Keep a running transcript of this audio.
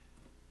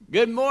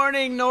Good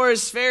morning,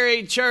 Norris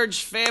Ferry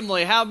Church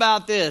family. How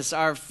about this?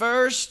 Our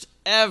first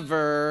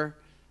ever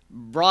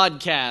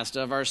broadcast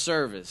of our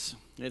service.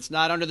 It's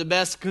not under the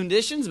best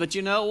conditions, but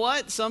you know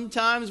what?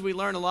 Sometimes we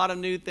learn a lot of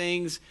new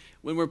things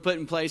when we're put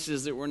in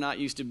places that we're not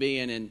used to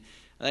being. And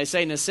they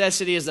say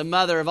necessity is the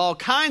mother of all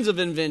kinds of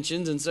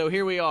inventions, and so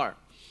here we are.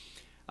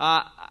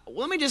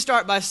 Let me just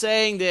start by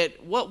saying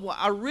that what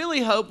I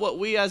really hope, what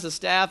we as a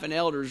staff and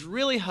elders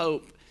really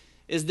hope,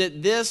 is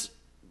that this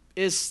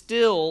is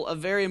still a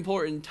very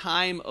important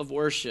time of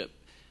worship.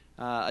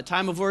 A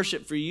time of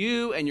worship for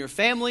you and your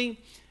family.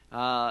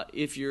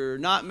 If you're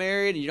not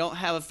married and you don't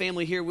have a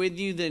family here with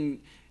you, then,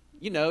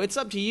 it's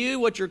up to you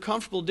what you're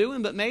comfortable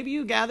doing, but maybe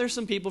you gather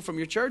some people from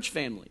your church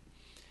family.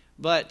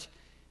 But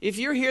if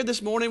you're here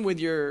this morning with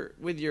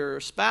your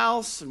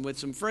spouse and with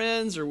some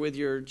friends or with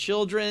your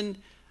children,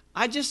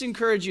 I just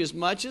encourage you as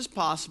much as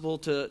possible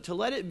to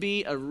let it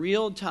be a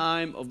real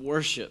time of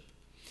worship.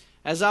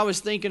 As I was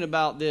thinking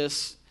about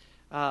this,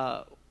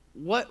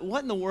 what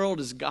in the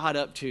world is God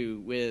up to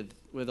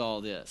with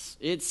all this?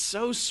 It's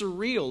so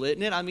surreal,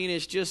 isn't it? I mean,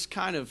 it's just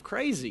kind of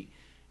crazy.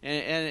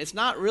 And it's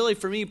not really,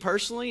 for me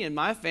personally and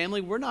my family,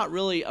 we're not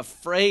really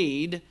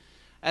afraid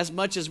as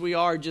much as we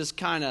are just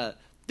kind of,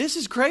 this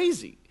is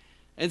crazy.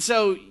 And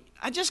so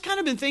I just kind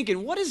of been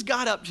thinking, what is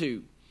God up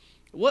to?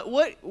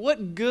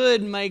 What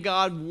good may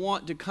God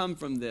want to come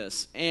from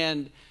this?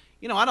 And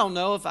I don't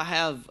know if I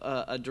have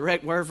a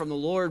direct word from the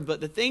Lord, but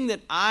the thing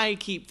that I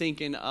keep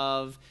thinking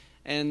of,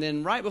 and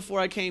then right before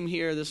I came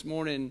here this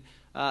morning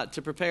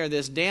to prepare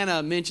this,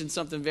 Dana mentioned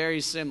something very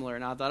similar,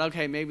 and I thought,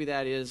 okay, maybe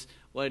that is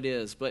what it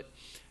is. But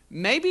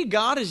maybe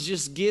God is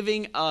just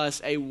giving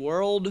us a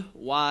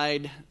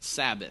worldwide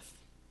Sabbath.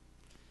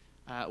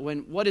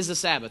 What is a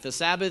Sabbath? A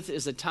Sabbath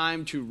is a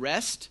time to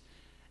rest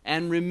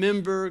and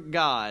remember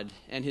God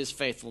and His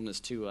faithfulness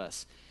to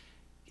us.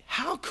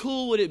 How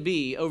cool would it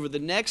be over the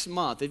next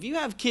month if you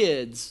have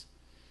kids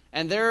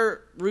and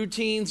their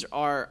routines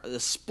are, the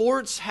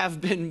sports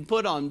have been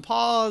put on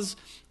pause,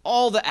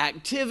 all the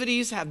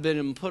activities have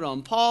been put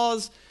on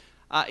pause,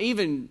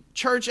 even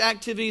church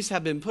activities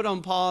have been put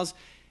on pause,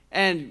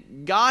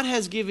 and God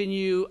has given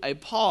you a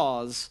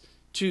pause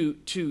to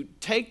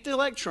take the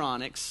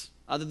electronics,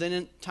 other than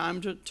in time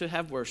to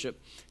have worship,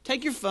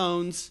 take your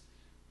phones,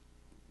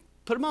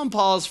 put them on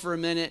pause for a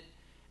minute,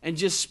 and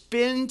just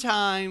spend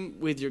time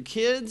with your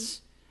kids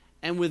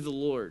and with the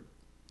Lord.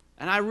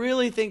 And I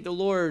really think the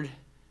Lord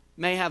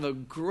may have a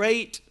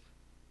great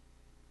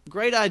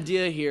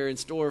idea here in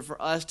store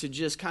for us to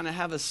just kind of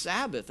have a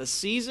Sabbath, a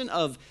season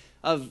of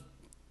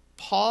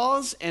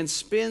pause and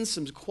spend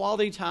some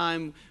quality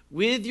time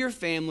with your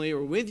family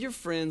or with your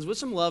friends, with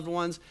some loved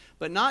ones,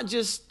 but not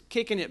just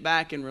kicking it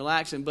back and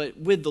relaxing, but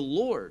with the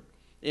Lord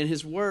in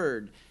His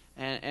Word.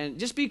 And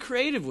just be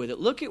creative with it.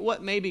 Look at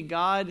what maybe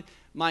God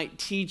might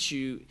teach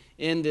you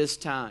in this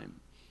time.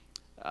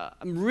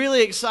 I'm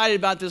really excited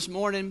about this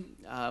morning.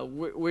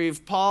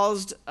 We've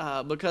paused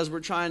because we're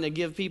trying to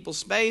give people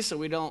space so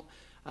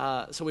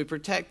we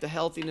protect the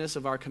healthiness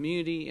of our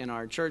community and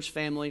our church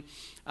family.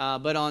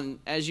 But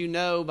as you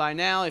know by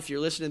now, if you're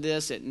listening to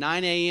this at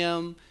 9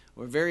 a.m.,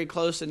 we're very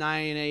close to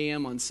 9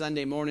 a.m. on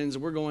Sunday mornings,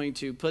 we're going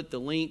to put the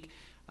link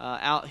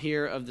out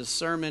here of the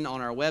sermon on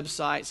our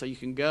website, so you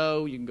can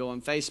go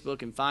on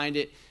Facebook and find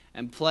it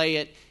and play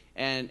it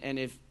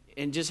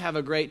and just have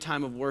a great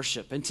time of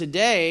worship. And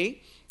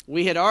today,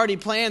 we had already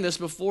planned this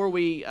before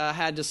we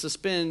had to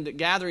suspend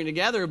gathering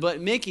together, but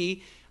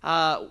Mickey,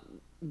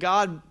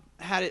 God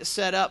had it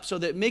set up so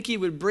that Mickey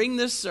would bring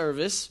this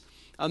service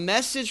a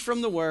message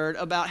from the Word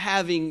about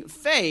having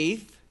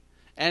faith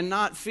and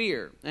not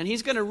fear. And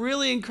he's going to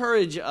really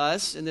encourage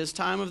us in this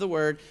time of the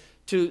Word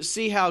to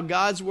see how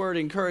God's Word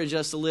encourages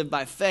us to live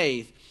by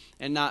faith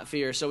and not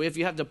fear. So if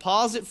you have to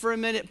pause it for a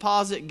minute,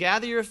 pause it,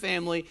 gather your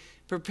family,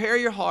 prepare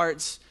your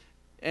hearts,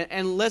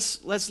 and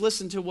let's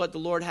listen to what the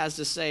Lord has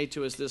to say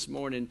to us this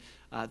morning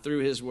through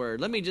His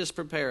Word. Let me just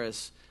prepare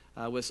us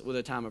with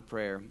a time of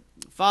prayer.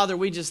 Father,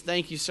 we just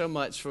thank You so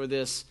much for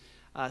this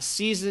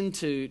season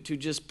to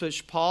just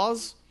push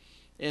pause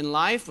in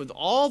life with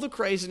all the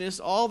craziness,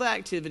 all the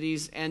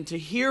activities, and to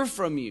hear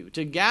from You,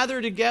 to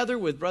gather together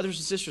with brothers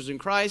and sisters in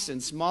Christ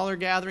in smaller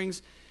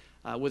gatherings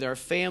with our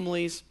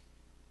families,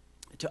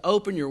 to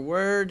open Your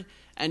Word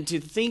and to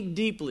think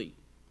deeply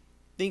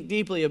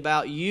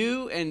about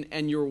You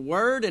and Your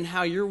Word and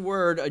how Your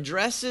Word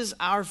addresses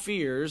our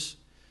fears,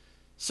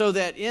 so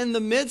that in the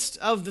midst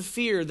of the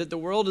fear that the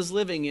world is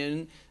living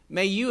in,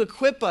 may You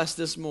equip us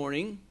this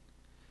morning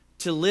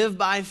to live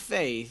by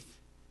faith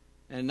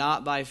and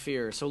not by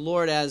fear. So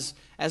Lord, as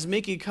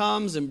Mickey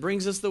comes and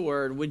brings us the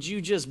Word, would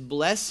You just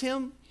bless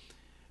him?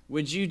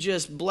 Would You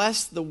just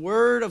bless the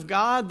Word of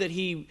God that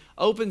he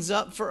opens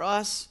up for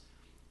us?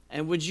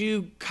 And would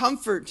You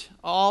comfort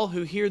all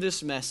who hear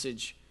this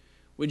message?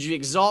 Would You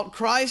exalt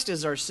Christ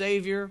as our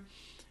Savior?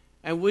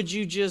 And would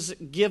You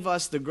just give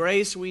us the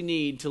grace we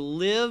need to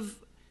live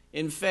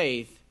in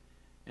faith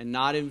and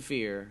not in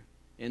fear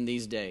in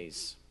these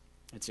days?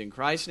 It's in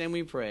Christ's name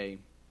we pray.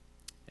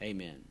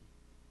 Amen.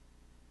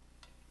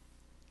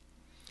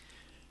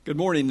 Good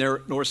morning,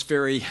 Norris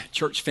Ferry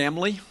Church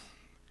family.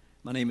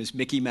 My name is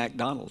Mickey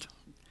MacDonald.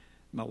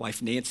 My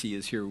wife Nancy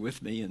is here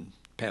with me, and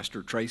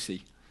Pastor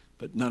Tracy,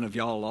 but none of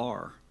y'all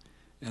are,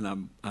 and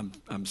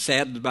I'm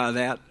saddened by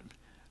that.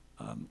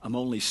 I'm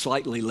only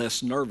slightly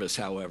less nervous,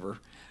 however,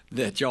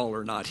 that y'all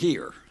are not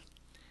here.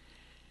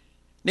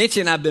 Nancy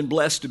and I have been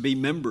blessed to be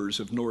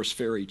members of Norris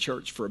Ferry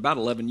Church for about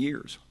 11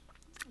 years.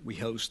 We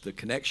host the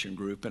Connection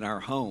Group in our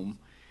home,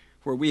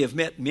 where we have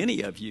met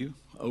many of you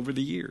over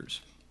the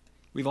years.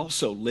 We've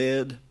also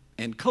led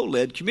and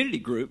co-led community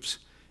groups,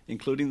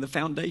 including the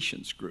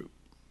Foundations Group.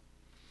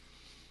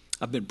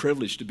 I've been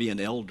privileged to be an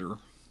elder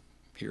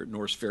here at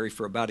Norris Ferry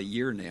for about a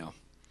year now.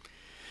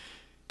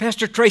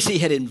 Pastor Tracy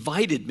had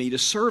invited me to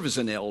serve as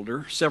an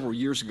elder several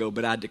years ago,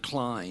 but I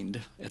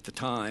declined at the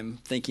time,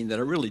 thinking that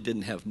I really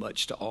didn't have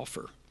much to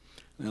offer.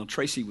 Now,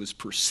 Tracy was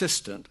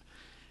persistent,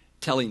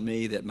 telling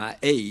me that my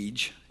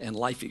age and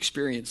life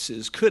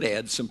experiences could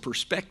add some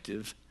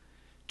perspective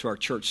to our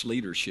church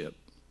leadership.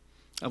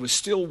 I was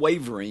still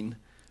wavering,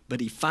 but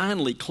he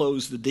finally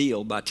closed the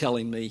deal by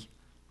telling me,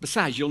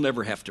 besides, you'll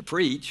never have to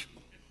preach.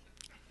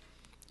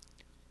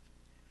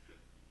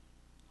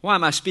 Why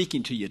am I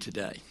speaking to you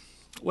today?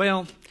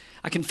 Well,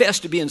 I confess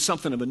to being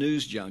something of a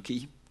news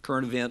junkie.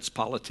 Current events,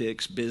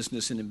 politics,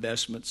 business and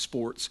investment,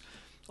 sports,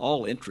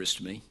 all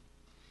interest me.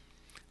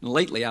 And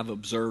lately, I've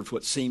observed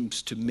what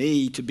seems to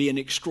me to be an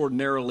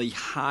extraordinarily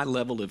high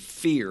level of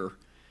fear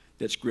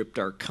that's gripped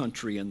our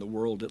country and the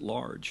world at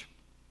large.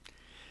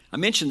 I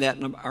mentioned that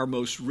in our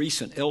most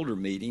recent elder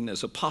meeting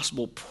as a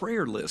possible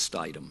prayer list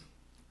item.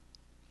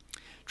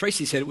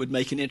 Tracy said it would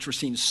make an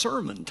interesting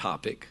sermon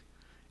topic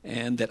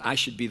and that I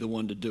should be the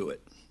one to do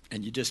it.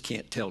 And you just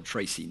can't tell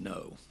Tracy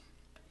no.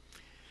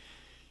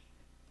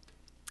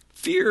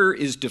 Fear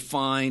is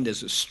defined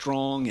as a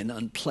strong and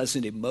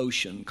unpleasant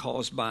emotion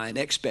caused by an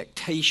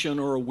expectation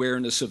or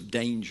awareness of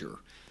danger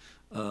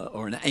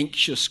or an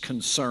anxious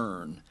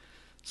concern.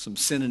 Some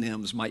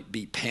synonyms might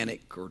be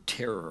panic or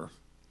terror.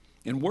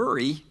 And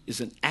worry is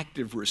an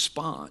active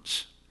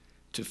response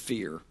to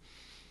fear.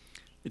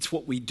 It's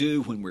what we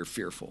do when we're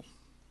fearful.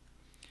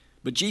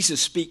 But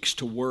Jesus speaks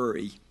to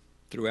worry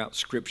throughout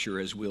Scripture,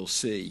 as we'll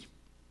see.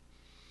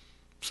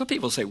 Some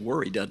people say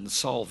worry doesn't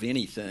solve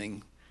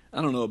anything.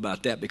 I don't know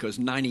about that, because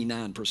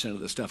 99%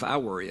 of the stuff I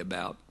worry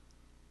about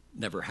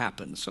never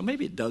happens. So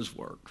maybe it does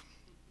work.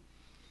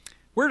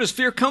 Where does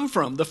fear come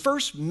from? The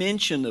first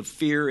mention of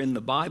fear in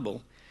the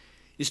Bible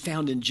is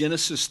found in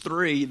Genesis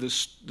 3, the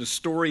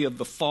story of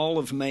the fall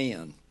of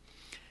man.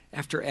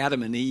 After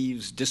Adam and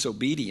Eve's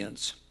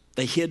disobedience,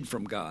 they hid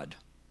from God.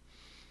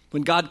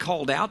 When God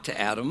called out to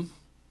Adam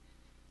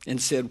and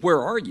said,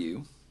 "Where are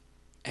you?"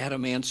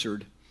 Adam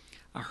answered,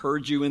 "I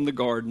heard you in the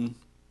garden,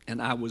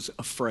 and I was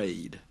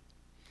afraid."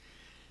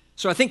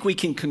 So I think we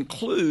can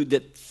conclude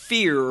that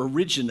fear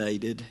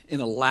originated in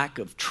a lack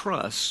of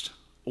trust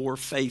or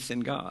faith in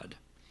God.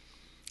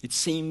 It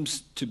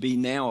seems to be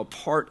now a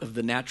part of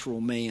the natural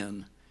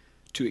man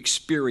to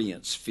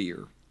experience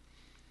fear.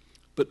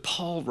 But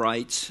Paul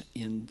writes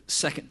in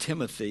 2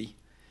 Timothy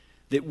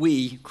that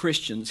we,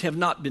 Christians, have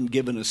not been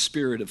given a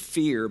spirit of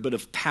fear, but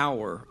of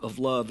power, of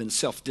love, and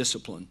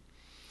self-discipline.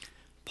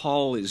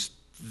 Paul is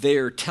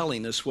there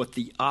telling us what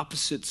the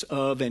opposites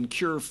of and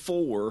cure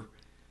for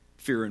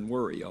fear and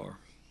worry are.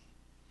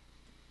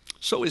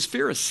 So is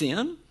fear a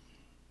sin?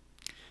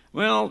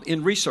 Well,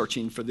 in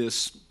researching for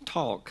this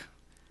talk,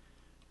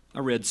 I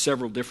read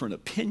several different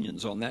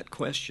opinions on that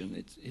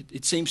question.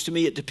 It seems to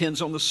me it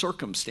depends on the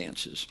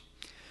circumstances.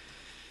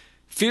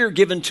 Fear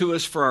given to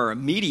us for our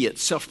immediate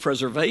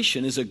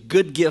self-preservation is a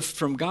good gift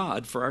from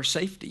God for our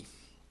safety.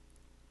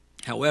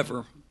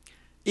 However,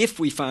 if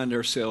we find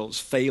ourselves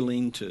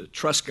failing to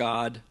trust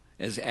God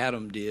as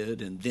Adam did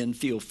and then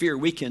feel fear,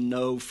 we can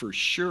know for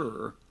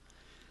sure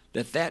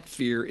that that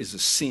fear is a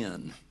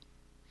sin.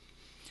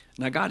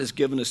 Now, God has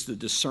given us the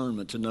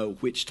discernment to know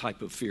which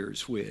type of fear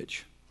is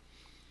which.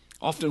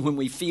 Often when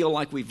we feel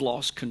like we've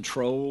lost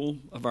control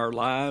of our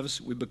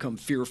lives, we become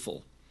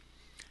fearful.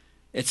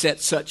 It's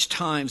at such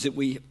times that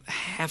we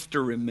have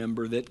to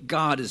remember that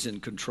God is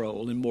in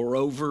control, and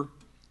moreover,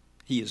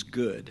 He is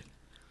good.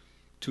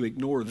 To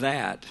ignore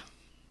that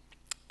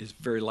is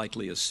very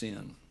likely a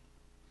sin.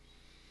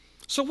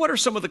 So what are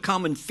some of the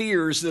common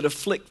fears that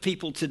afflict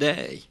people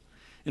today?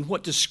 And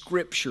what does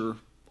Scripture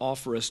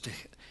offer us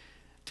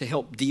to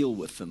help deal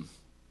with them?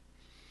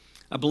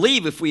 I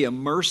believe if we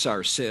immerse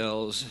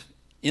ourselves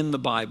in the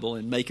Bible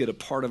and make it a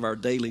part of our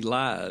daily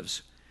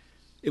lives,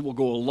 it will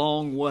go a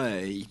long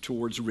way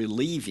towards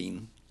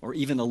relieving or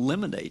even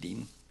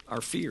eliminating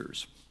our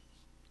fears.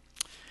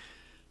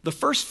 The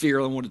first fear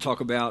I want to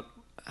talk about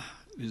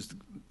is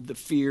the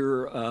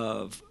fear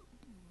of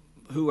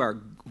who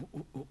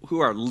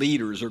our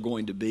leaders are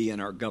going to be in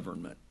our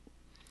government.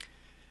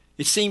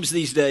 It seems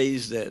these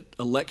days that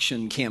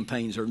election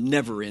campaigns are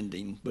never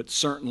ending, but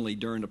certainly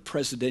during a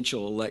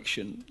presidential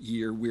election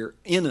year, we're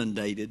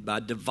inundated by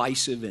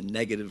divisive and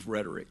negative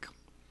rhetoric.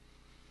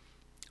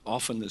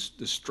 Often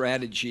the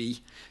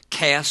strategy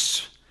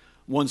casts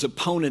one's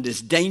opponent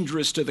as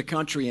dangerous to the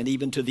country and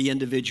even to the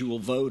individual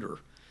voter.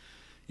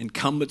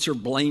 Incumbents are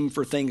blamed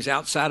for things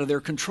outside of their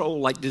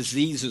control, like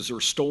diseases or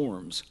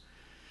storms.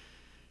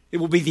 It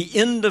will be the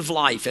end of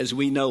life as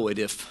we know it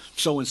if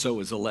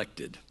so-and-so is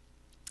elected.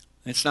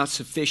 It's not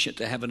sufficient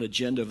to have an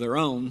agenda of their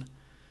own.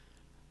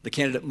 The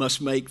candidate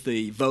must make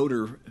the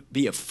voter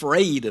be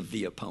afraid of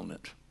the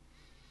opponent.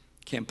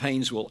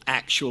 Campaigns will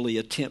actually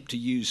attempt to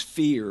use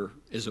fear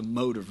as a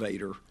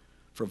motivator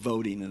for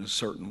voting in a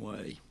certain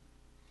way.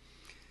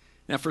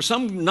 Now, for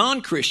some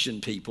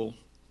non-Christian people,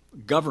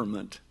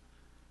 government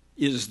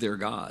is their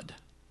God.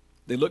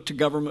 They look to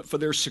government for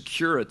their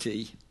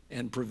security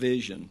and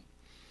provision.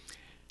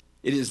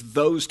 It is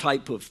those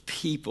type of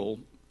people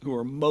who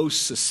are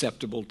most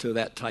susceptible to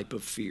that type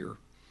of fear.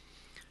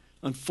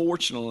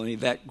 Unfortunately,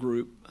 that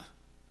group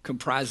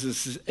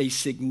comprises a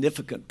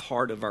significant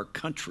part of our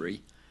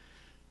country,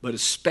 but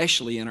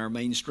especially in our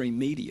mainstream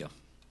media.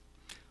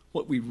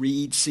 What we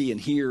read, see, and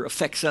hear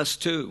affects us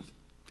too,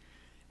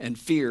 and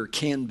fear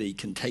can be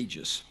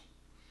contagious.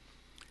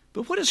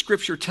 But what does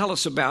Scripture tell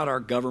us about our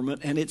government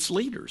and its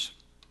leaders?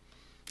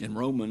 In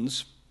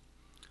Romans,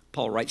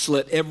 Paul writes,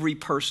 "Let every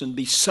person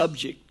be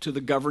subject to the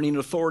governing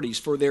authorities,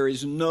 for there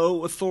is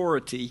no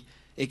authority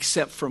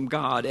except from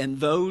God, and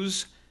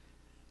those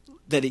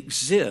that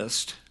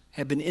exist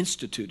have been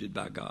instituted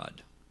by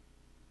God."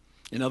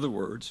 In other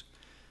words,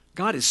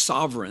 God is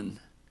sovereign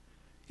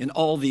in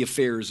all the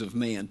affairs of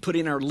man,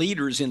 putting our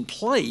leaders in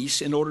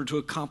place in order to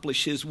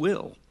accomplish his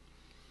will.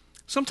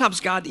 Sometimes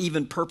God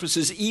even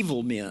purposes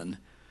evil men,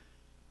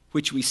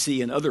 which we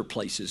see in other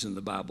places in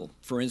the Bible.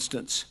 For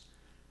instance,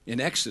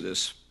 in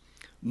Exodus,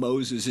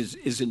 Moses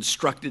is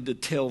instructed to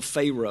tell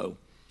Pharaoh,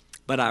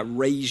 "But I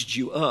raised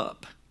you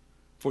up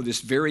for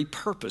this very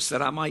purpose,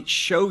 that I might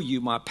show you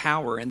my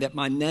power and that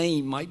my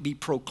name might be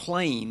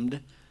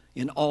proclaimed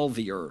in all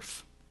the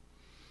earth."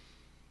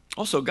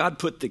 Also, God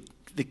put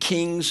the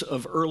kings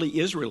of early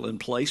Israel in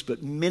place,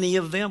 but many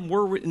of them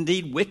were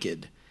indeed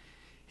wicked.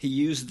 He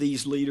used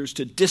these leaders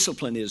to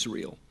discipline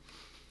Israel,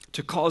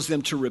 to cause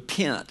them to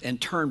repent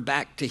and turn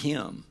back to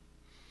him.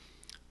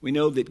 We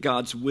know that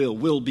God's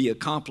will be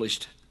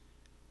accomplished,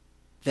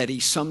 that he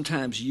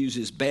sometimes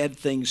uses bad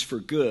things for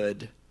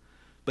good,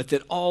 but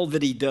that all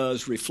that he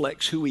does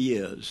reflects who he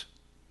is,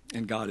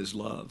 and God is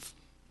love.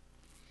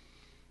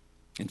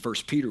 In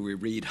 1 Peter we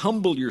read,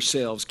 "Humble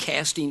yourselves,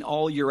 casting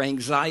all your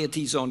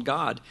anxieties on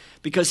God,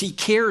 because he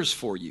cares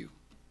for you."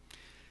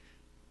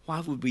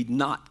 Why would we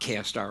not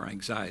cast our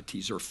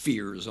anxieties or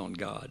fears on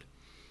God?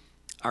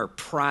 Our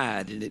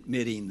pride in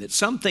admitting that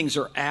some things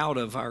are out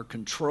of our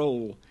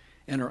control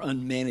and are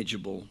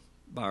unmanageable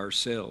by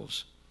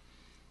ourselves.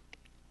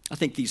 I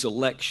think these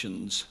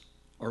elections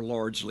are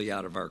largely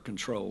out of our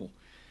control.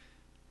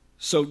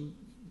 So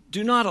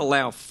do not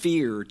allow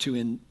fear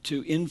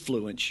to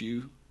influence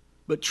you,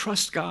 but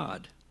trust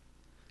God.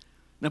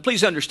 Now,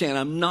 please understand,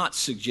 I'm not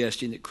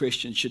suggesting that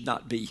Christians should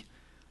not be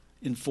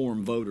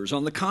informed voters.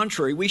 On the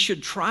contrary, we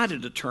should try to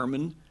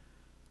determine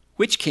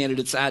which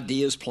candidate's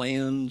ideas,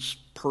 plans,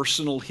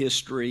 personal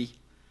history,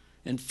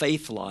 and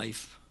faith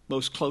life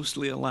most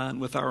closely align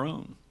with our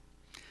own.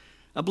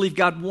 I believe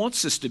God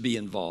wants us to be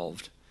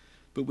involved,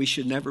 but we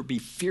should never be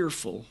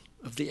fearful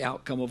of the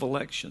outcome of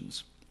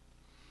elections.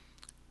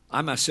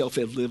 I myself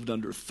have lived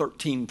under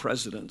 13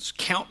 presidents,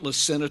 countless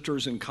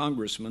senators and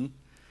congressmen,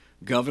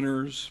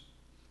 governors,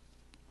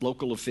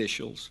 local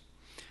officials.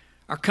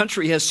 Our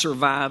country has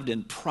survived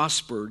and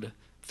prospered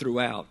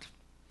throughout.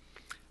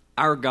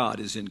 Our God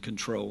is in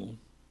control.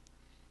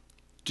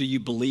 Do you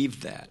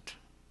believe that?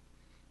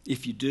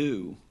 If you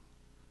do,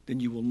 then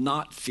you will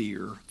not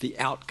fear the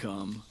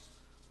outcome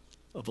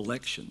of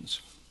elections.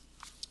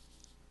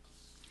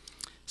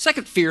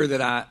 Second fear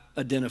that I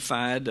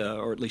identified,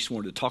 or at least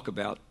wanted to talk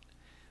about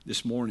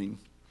this morning,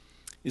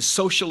 is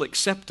social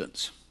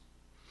acceptance.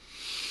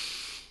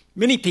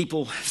 Many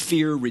people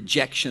fear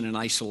rejection and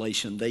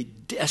isolation. They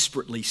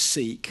desperately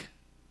seek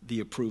the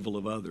approval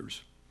of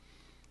others.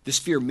 This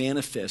fear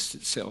manifests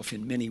itself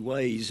in many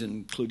ways,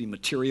 including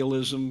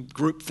materialism,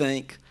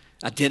 groupthink,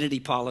 identity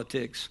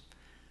politics.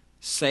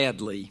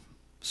 Sadly,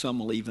 some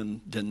will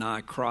even deny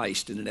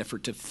Christ in an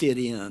effort to fit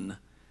in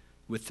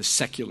with the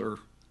secular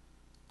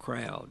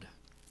crowd.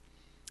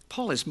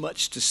 Paul has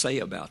much to say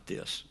about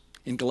this.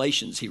 In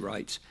Galatians, he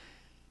writes,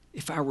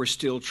 "If I were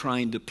still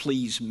trying to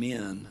please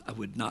men, I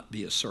would not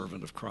be a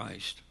servant of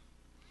Christ."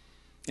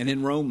 And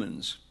in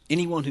Romans,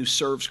 anyone who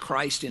serves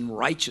Christ in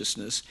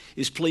righteousness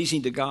is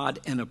pleasing to God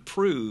and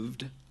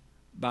approved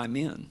by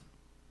men.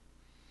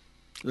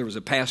 There was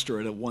a pastor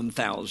at a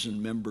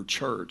 1,000-member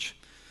church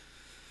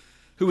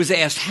who was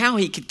asked how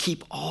he could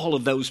keep all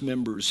of those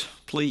members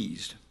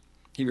pleased.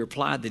 He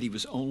replied that he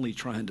was only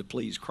trying to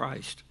please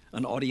Christ,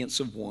 an audience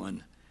of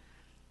one,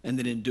 and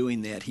that in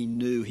doing that, he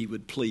knew he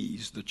would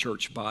please the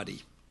church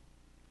body.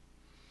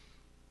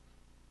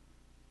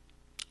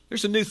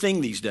 There's a new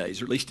thing these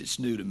days, or at least it's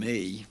new to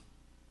me.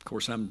 Of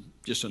course, I'm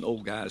just an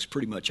old guy who's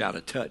pretty much out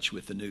of touch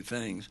with the new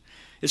things.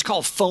 It's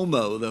called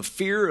FOMO, the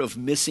fear of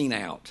missing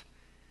out.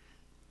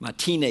 My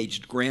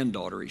teenage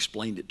granddaughter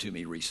explained it to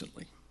me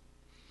recently.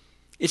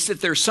 It's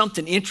that there's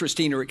something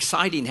interesting or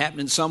exciting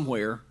happening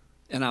somewhere,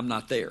 and I'm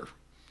not there.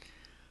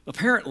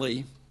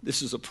 Apparently,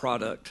 this is a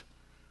product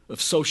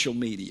of social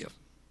media.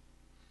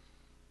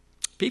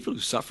 People who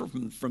suffer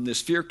from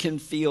this fear can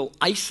feel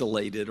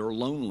isolated or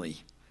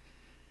lonely.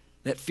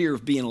 That fear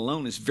of being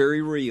alone is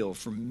very real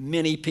for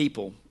many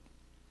people.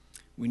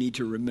 We need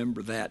to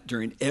remember that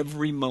during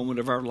every moment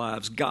of our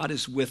lives, God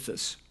is with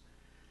us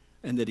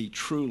and that He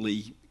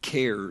truly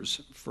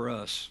cares for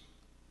us.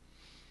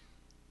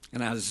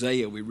 In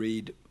Isaiah, we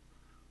read,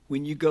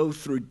 "When you go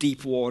through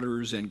deep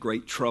waters and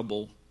great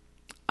trouble,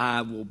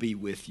 I will be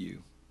with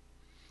you."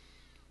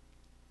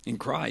 In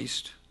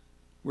Christ,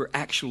 we're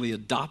actually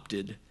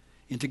adopted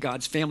into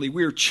God's family.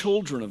 We are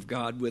children of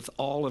God with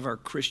all of our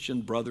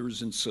Christian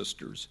brothers and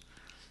sisters.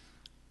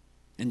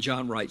 And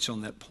John writes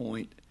on that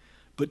point,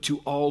 "But to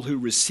all who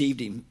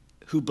received Him,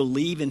 who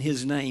believe in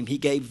His name, He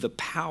gave the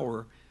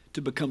power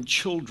to become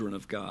children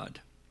of God."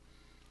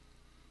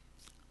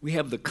 We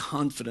have the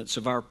confidence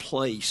of our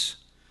place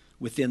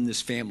within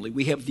this family.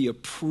 We have the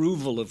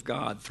approval of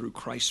God through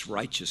Christ's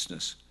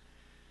righteousness.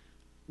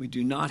 We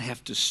do not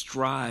have to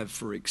strive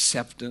for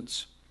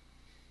acceptance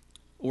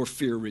or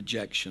fear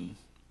rejection.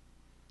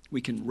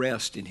 We can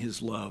rest in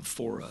His love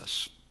for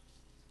us.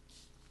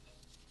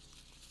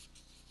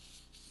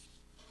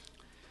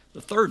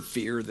 The third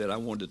fear that I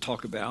wanted to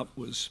talk about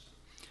was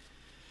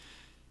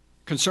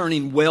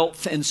concerning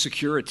wealth and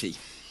security.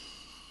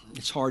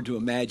 It's hard to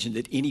imagine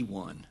that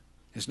anyone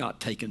has not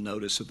taken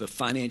notice of the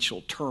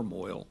financial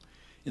turmoil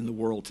in the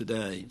world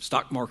today.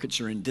 Stock markets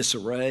are in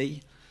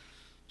disarray.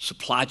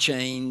 Supply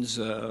chains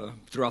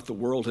throughout the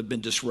world have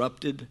been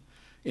disrupted.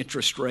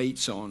 Interest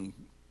rates on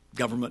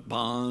government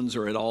bonds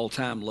are at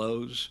all-time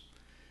lows.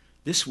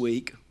 This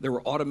week, there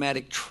were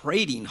automatic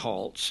trading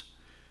halts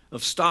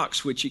of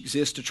stocks which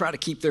exist to try to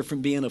keep there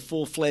from being a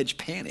full-fledged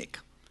panic.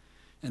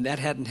 And that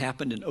hadn't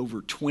happened in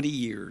over 20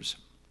 years.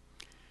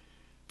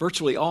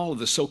 Virtually all of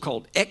the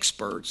so-called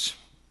experts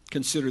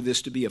consider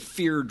this to be a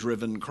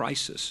fear-driven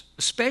crisis,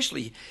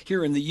 especially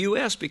here in the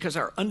U.S. because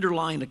our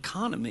underlying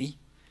economy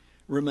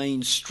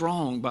remains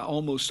strong by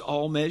almost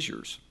all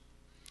measures.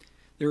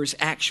 There is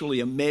actually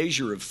a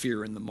measure of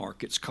fear in the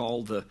markets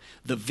called the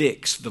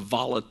VIX, the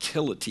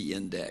Volatility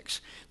Index,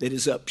 that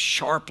is up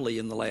sharply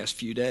in the last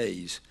few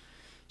days.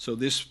 So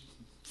this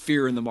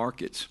fear in the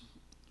markets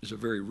is a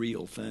very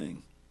real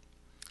thing.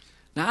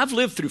 Now, I've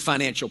lived through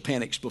financial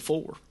panics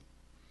before.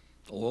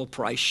 The oil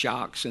price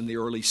shocks in the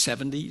early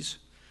 70s,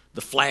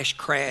 the flash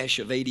crash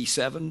of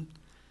 87,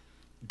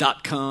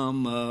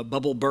 dot-com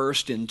bubble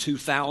burst in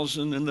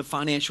 2000, and the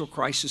financial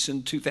crisis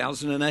in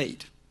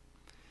 2008.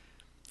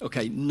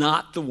 Okay,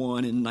 not the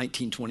one in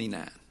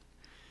 1929.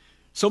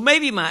 So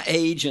maybe my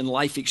age and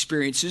life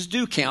experiences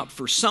do count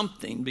for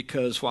something,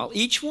 because while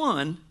each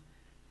one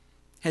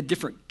had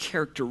different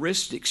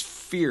characteristics,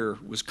 fear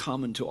was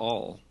common to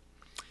all.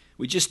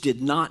 We just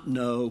did not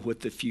know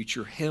what the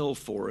future held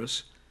for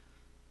us,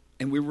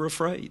 and we were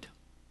afraid.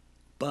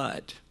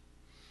 But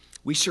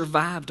we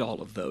survived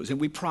all of those, and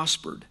we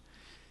prospered.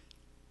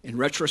 In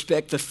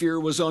retrospect, the fear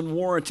was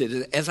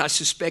unwarranted, as I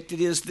suspect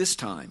it is this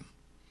time.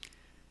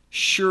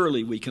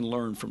 Surely we can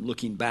learn from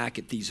looking back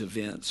at these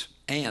events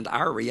and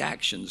our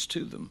reactions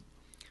to them.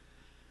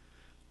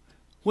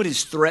 What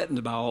is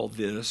threatened by all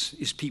this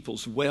is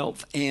people's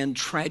wealth and,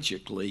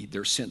 tragically,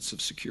 their sense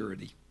of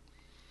security.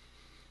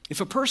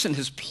 If a person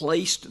has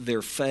placed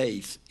their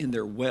faith in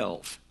their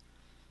wealth,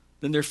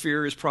 then their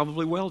fear is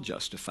probably well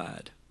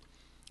justified.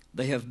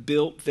 They have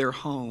built their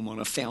home on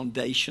a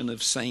foundation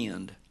of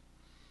sand.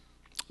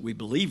 We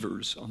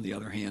believers, on the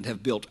other hand,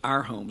 have built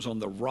our homes on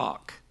the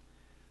rock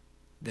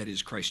that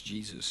is Christ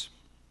Jesus.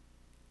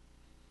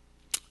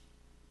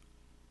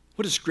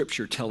 What does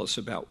Scripture tell us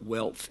about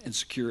wealth and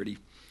security?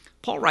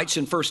 Paul writes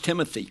in 1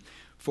 Timothy,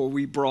 "For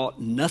we brought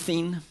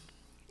nothing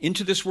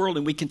into this world,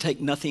 and we can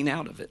take nothing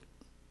out of it."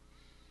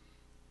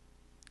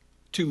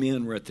 Two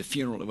men were at the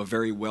funeral of a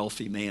very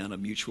wealthy man, a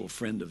mutual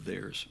friend of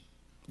theirs.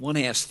 One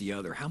asked the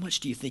other, "How much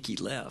do you think he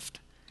left?"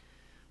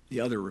 The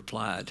other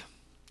replied,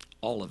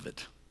 "All of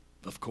it,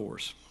 of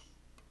course."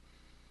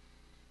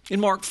 In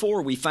Mark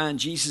 4, we find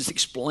Jesus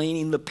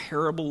explaining the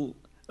parable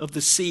of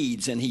the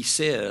seeds, and he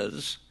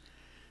says,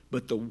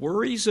 "But the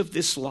worries of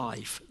this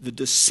life, the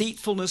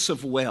deceitfulness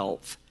of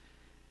wealth,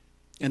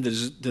 and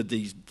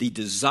the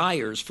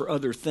desires for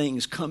other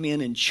things come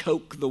in and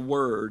choke the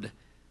word,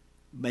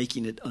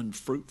 making it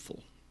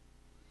unfruitful."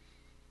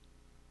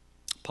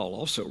 Paul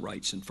also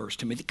writes in 1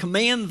 Timothy,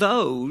 "Command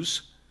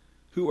those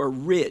who are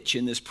rich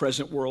in this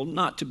present world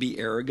not to be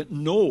arrogant,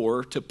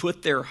 nor to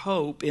put their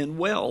hope in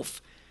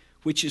wealth,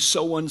 which is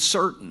so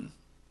uncertain,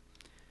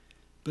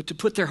 but to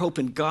put their hope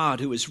in God,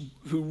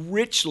 who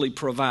richly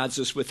provides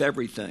us with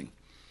everything."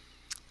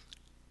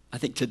 I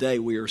think today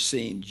we are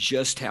seeing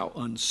just how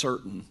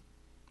uncertain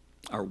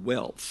our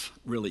wealth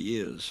really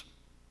is.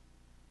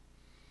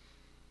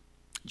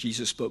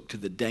 Jesus spoke to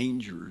the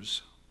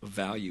dangers of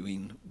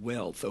valuing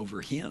wealth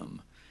over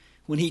him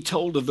when he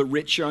told of the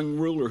rich young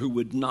ruler who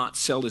would not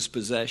sell his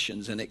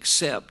possessions and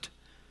accept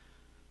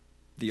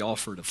the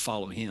offer to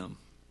follow him.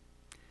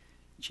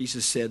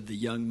 Jesus said the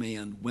young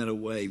man went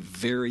away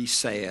very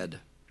sad,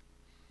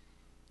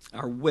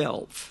 Our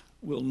wealth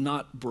will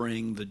not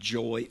bring the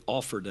joy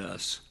offered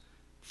us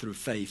through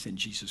faith in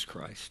Jesus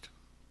Christ.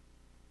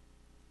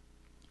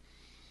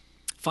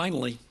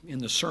 Finally, in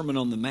the Sermon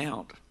on the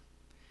Mount,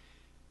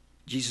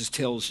 Jesus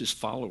tells his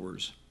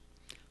followers,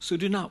 "So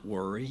do not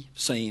worry,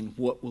 saying,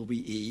 'What will we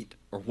eat?'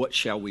 or 'What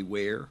shall we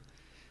wear?'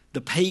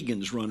 The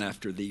pagans run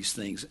after these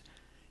things,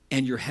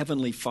 and your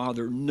heavenly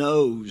Father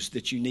knows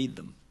that you need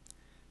them.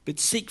 But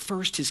seek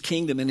first his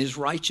kingdom and his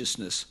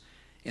righteousness,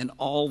 and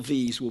all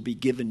these will be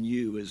given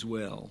you as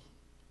well."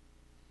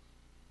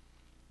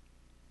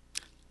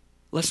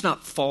 Let's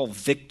not fall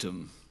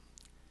victim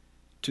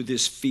to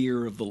this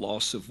fear of the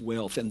loss of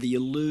wealth and the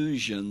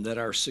illusion that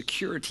our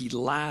security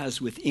lies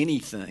with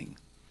anything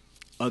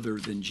other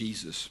than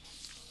Jesus.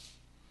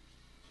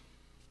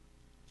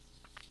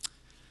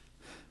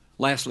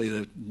 Lastly,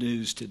 the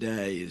news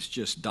today is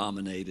just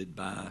dominated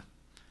by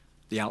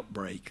the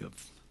outbreak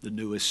of the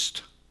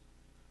newest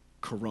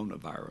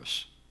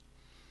coronavirus.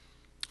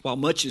 While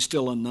much is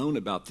still unknown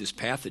about this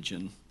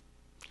pathogen,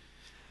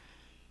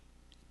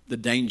 the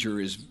danger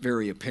is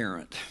very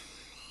apparent.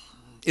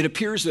 It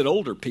appears that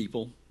older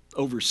people,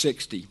 over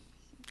 60,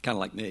 kind of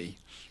like me,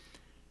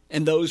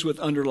 and those with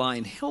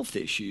underlying health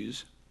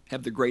issues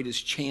have the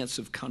greatest chance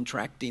of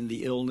contracting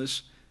the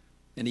illness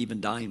and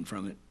even dying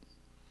from it.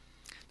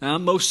 Now,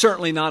 I'm most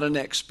certainly not an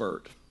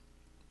expert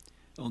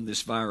on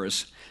this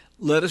virus.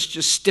 Let us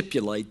just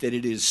stipulate that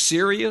it is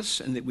serious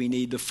and that we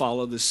need to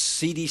follow the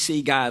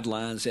CDC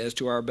guidelines as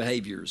to our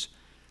behaviors,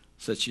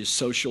 such as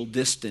social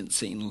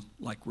distancing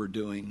like we're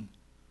doing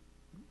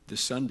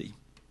this Sunday,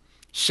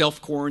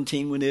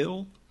 self-quarantine when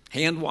ill,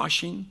 hand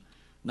washing,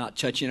 not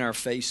touching our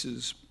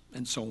faces,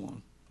 and so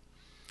on.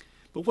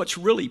 But what's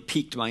really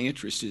piqued my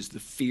interest is the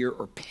fear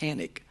or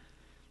panic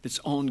that's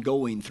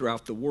ongoing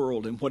throughout the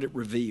world and what it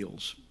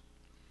reveals.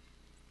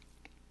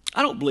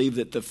 I don't believe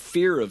that the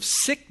fear of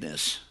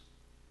sickness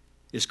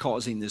is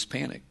causing this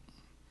panic.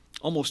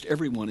 Almost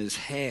everyone has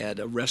had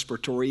a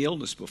respiratory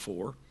illness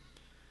before,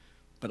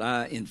 but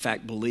I, in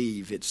fact,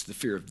 believe it's the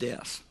fear of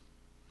death.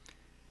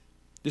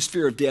 This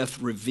fear of death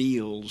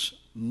reveals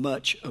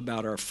much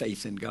about our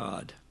faith in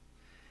God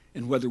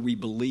and whether we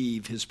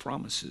believe his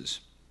promises.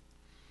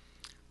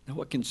 Now,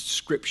 what can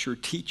Scripture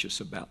teach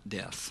us about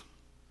death?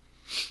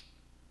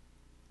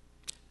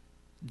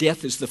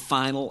 Death is the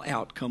final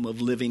outcome of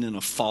living in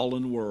a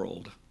fallen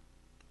world.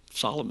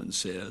 Solomon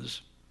says,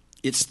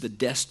 it's the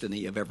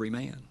destiny of every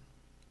man.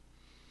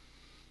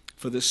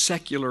 For the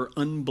secular,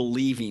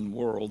 unbelieving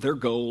world, their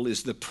goal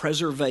is the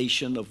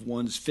preservation of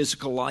one's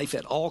physical life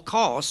at all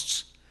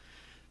costs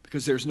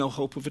because there's no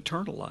hope of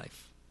eternal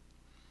life.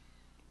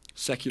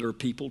 Secular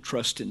people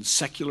trust in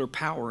secular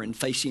power in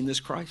facing this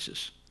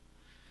crisis.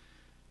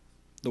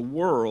 The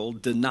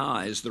world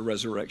denies the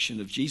resurrection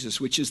of Jesus,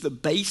 which is the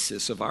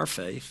basis of our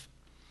faith.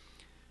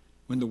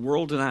 When the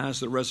world denies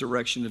the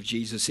resurrection of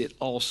Jesus, it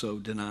also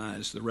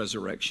denies the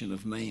resurrection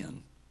of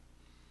man.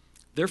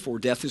 Therefore,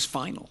 death is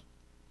final,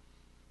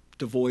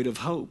 devoid of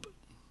hope.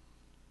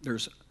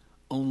 There's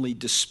only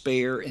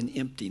despair and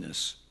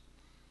emptiness.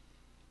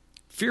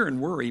 Fear and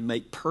worry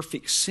make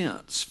perfect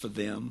sense for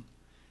them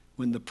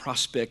when the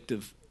prospect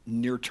of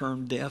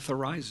near-term death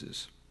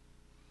arises.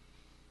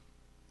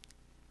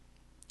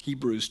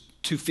 Hebrews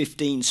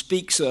 2:15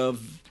 speaks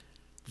of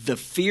the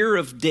fear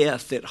of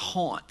death that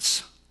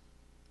haunts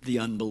the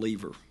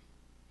unbeliever.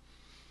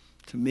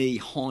 To me,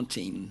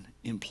 haunting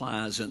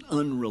implies an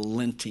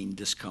unrelenting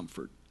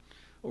discomfort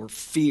or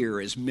fear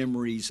as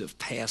memories of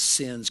past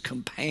sins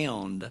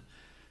compound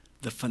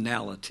the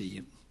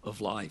finality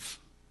of life.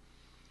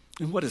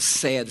 And what a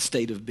sad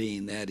state of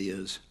being that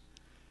is.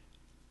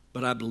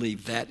 But I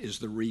believe that is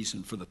the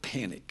reason for the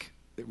panic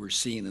that we're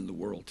seeing in the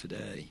world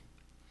today.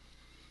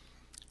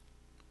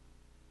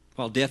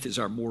 While death is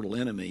our mortal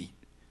enemy,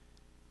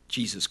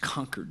 Jesus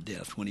conquered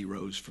death when he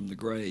rose from the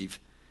grave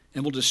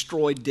and will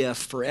destroy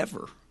death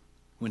forever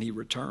when he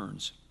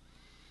returns.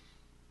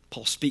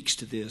 Paul speaks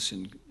to this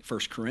in 1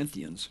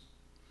 Corinthians.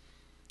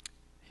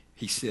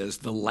 He says,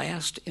 the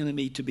last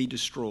enemy to be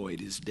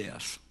destroyed is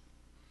death.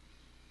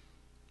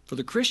 For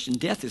the Christian,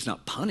 death is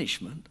not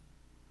punishment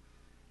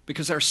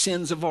because our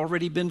sins have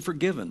already been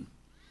forgiven.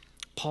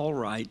 Paul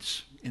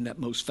writes in that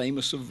most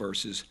famous of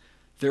verses,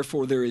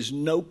 therefore there is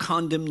no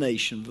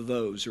condemnation for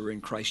those who are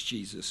in Christ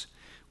Jesus.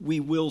 We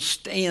will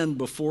stand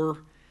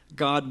before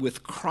God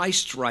with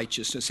Christ's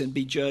righteousness and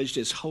be judged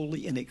as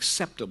holy and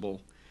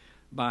acceptable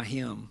by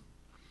him.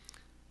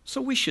 So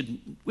we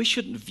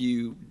shouldn't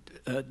view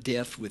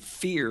death with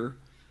fear,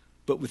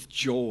 but with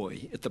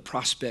joy at the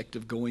prospect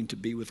of going to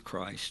be with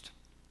Christ.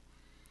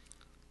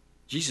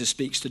 Jesus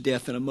speaks to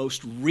death in a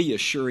most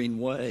reassuring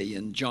way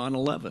in John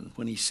 11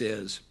 when he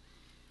says,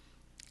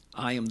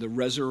 I am the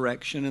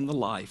resurrection and the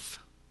life.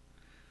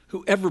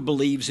 Whoever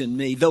believes in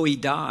me, though he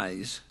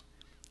dies,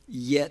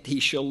 yet he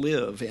shall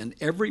live, and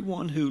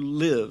everyone who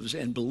lives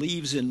and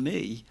believes in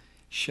me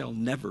shall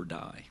never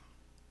die.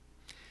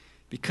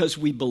 Because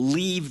we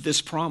believe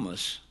this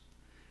promise,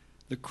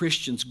 the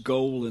Christian's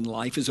goal in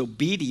life is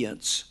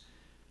obedience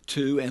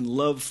to and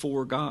love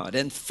for God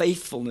and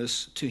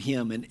faithfulness to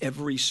Him in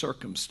every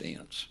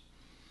circumstance.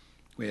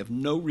 We have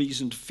no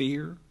reason to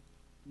fear,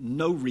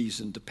 no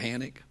reason to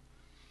panic.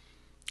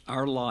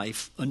 Our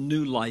life, a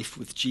new life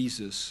with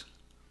Jesus,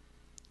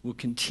 will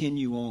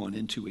continue on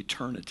into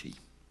eternity.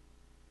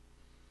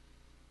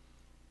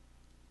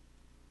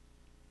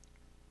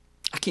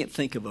 I can't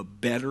think of a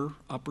better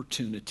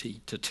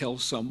opportunity to tell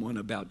someone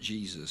about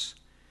Jesus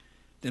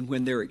than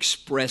when they're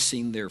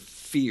expressing their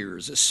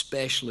fears,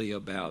 especially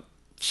about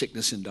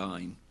sickness and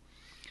dying.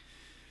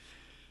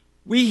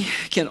 We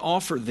can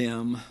offer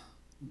them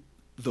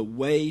the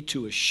way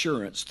to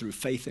assurance through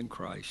faith in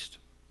Christ.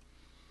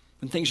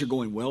 When things are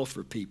going well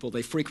for people,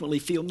 they frequently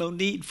feel no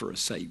need for a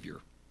Savior.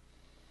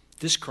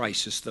 This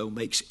crisis, though,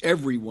 makes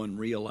everyone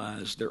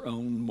realize their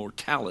own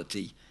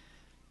mortality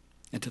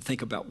and to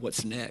think about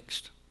what's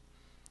next.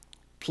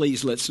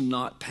 Please let's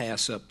not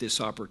pass up this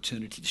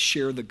opportunity to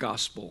share the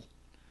gospel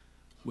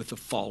with the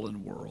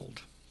fallen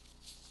world.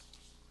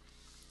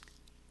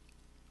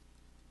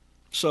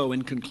 So,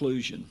 in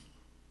conclusion,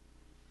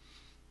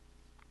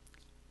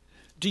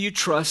 do you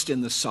trust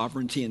in the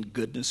sovereignty and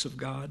goodness of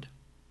God?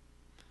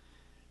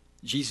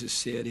 Jesus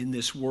said, "In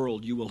this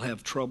world you will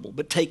have trouble,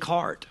 but take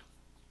heart.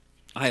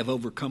 I have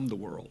overcome the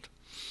world."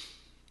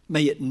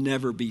 May it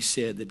never be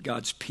said that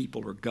God's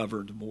people are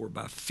governed more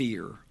by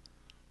fear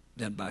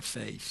than by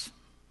faith.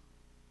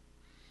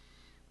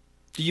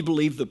 Do you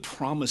believe the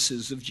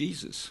promises of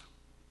Jesus?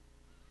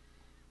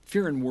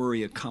 Fear and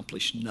worry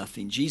accomplish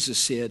nothing. Jesus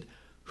said,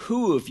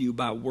 "Who of you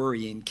by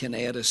worrying can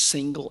add a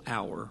single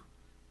hour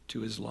to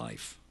his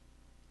life?"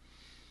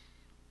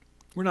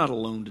 We're not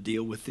alone to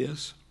deal with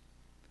this.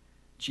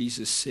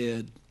 Jesus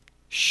said,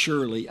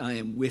 "Surely I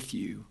am with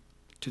you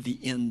to the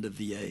end of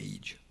the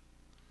age."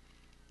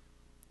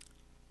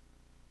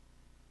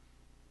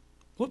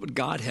 What would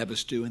God have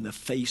us do in the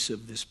face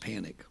of this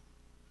panic?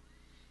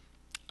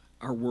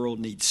 Our world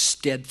needs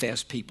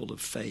steadfast people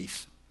of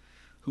faith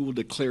who will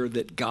declare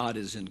that God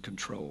is in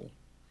control.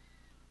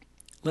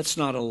 Let's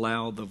not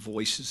allow the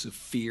voices of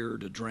fear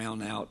to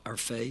drown out our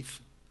faith.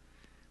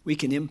 We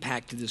can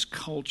impact this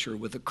culture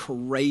with a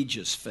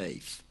courageous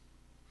faith.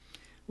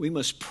 We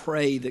must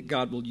pray that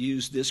God will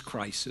use this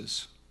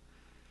crisis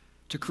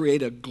to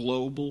create a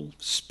global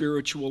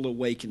spiritual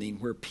awakening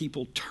where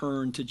people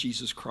turn to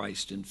Jesus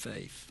Christ in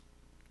faith.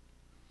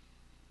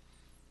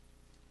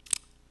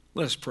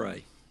 Let us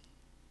pray.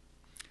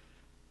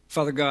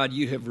 Father God,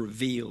 you have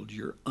revealed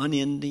your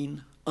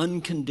unending,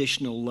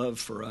 unconditional love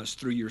for us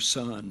through your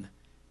Son,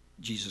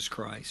 Jesus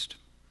Christ.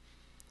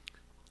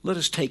 Let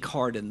us take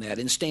heart in that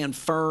and stand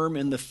firm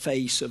in the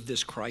face of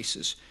this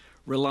crisis,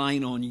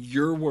 relying on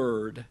your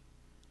word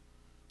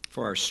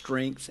for our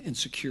strength and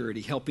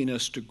security, helping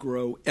us to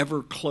grow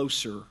ever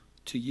closer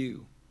to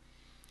you.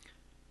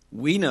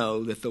 We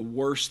know that the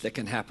worst that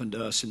can happen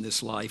to us in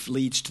this life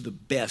leads to the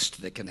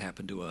best that can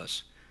happen to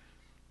us,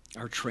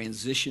 our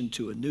transition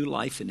to a new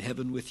life in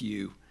heaven with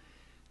you.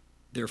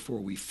 Therefore,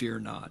 we fear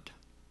not.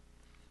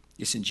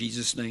 It's in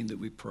Jesus' name that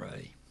we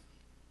pray.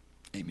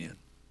 Amen.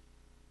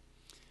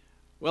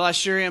 Well, I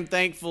sure am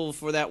thankful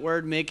for that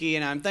word, Mickey,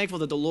 and I'm thankful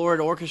that the Lord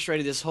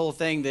orchestrated this whole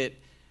thing, that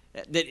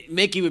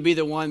Mickey would be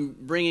the one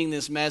bringing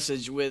this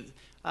message with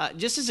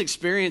just his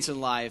experience in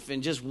life,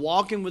 and just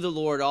walking with the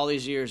Lord all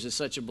these years is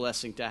such a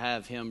blessing to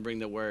have him bring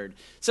the word.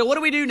 So what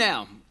do we do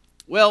now?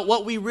 Well,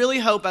 what we really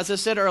hope, as I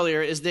said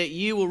earlier, is that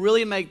you will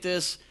really make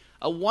this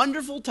a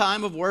wonderful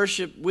time of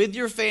worship with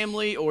your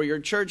family or your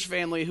church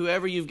family,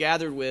 whoever you've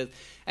gathered with.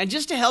 And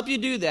just to help you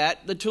do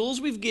that, the tools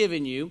we've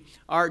given you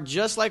are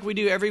just like we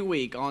do every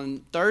week.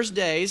 On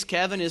Thursdays,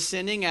 Kevin is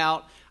sending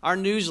out our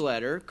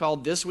newsletter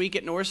called This Week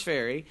at Norris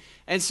Ferry.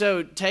 And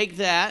so take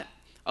that,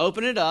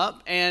 open it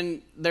up,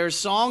 and there's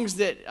songs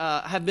that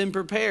have been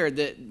prepared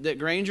that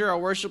Granger, our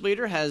worship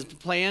leader, has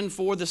planned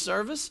for the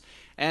service.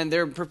 And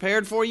they're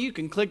prepared for you. You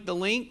can click the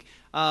link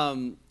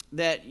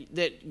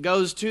that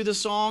goes to the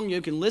song.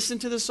 You can listen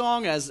to the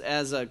song as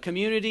a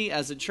community,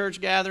 as a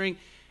church gathering,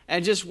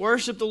 and just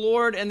worship the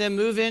Lord, and then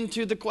move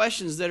into the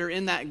questions that are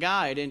in that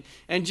guide,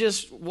 and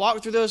just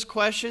walk through those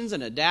questions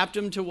and adapt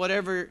them to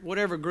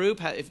whatever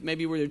group. If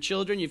maybe we're your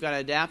children, you've got to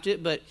adapt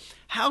it. But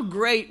how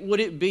great would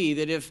it be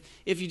that if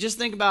you just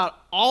think about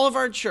all of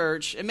our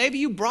church, and maybe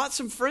you brought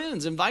some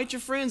friends, invite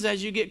your friends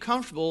as you get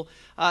comfortable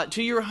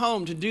to your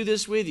home to do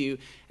this with you.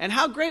 And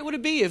how great would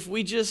it be if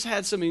we just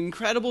had some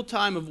incredible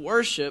time of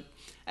worship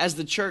as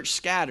the church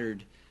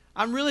scattered?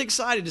 I'm really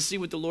excited to see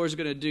what the Lord's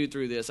going to do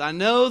through this. I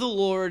know the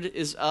Lord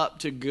is up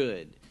to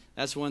good.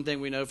 That's one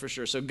thing we know for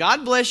sure. So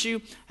God bless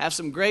you. Have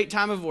some great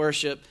time of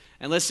worship,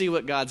 and let's see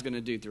what God's going to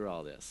do through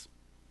all this.